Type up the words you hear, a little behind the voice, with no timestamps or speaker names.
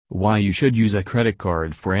Why you should use a credit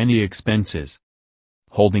card for any expenses.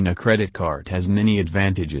 Holding a credit card has many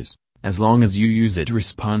advantages, as long as you use it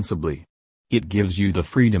responsibly. It gives you the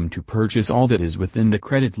freedom to purchase all that is within the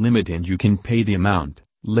credit limit and you can pay the amount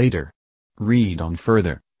later. Read on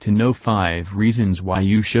further to know 5 reasons why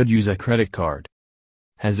you should use a credit card.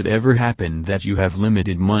 Has it ever happened that you have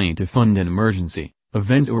limited money to fund an emergency,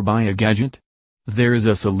 event or buy a gadget? There is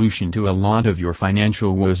a solution to a lot of your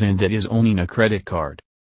financial woes, and that is owning a credit card.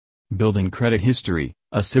 Building credit history.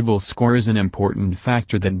 A CIBIL score is an important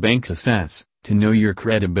factor that banks assess to know your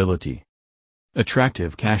credibility.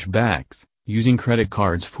 Attractive cashbacks. Using credit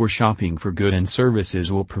cards for shopping for goods and services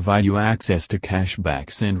will provide you access to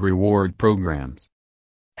cashbacks and reward programs.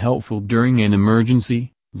 Helpful during an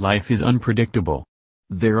emergency. Life is unpredictable.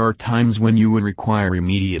 There are times when you would require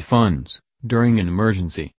immediate funds during an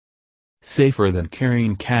emergency. Safer than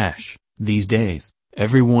carrying cash. These days,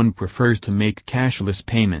 everyone prefers to make cashless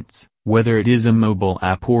payments, whether it is a mobile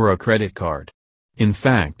app or a credit card. In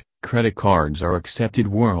fact, credit cards are accepted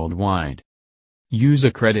worldwide. Use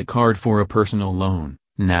a credit card for a personal loan.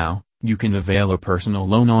 Now, you can avail a personal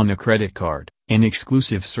loan on a credit card, an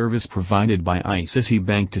exclusive service provided by ICICI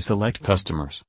Bank to select customers.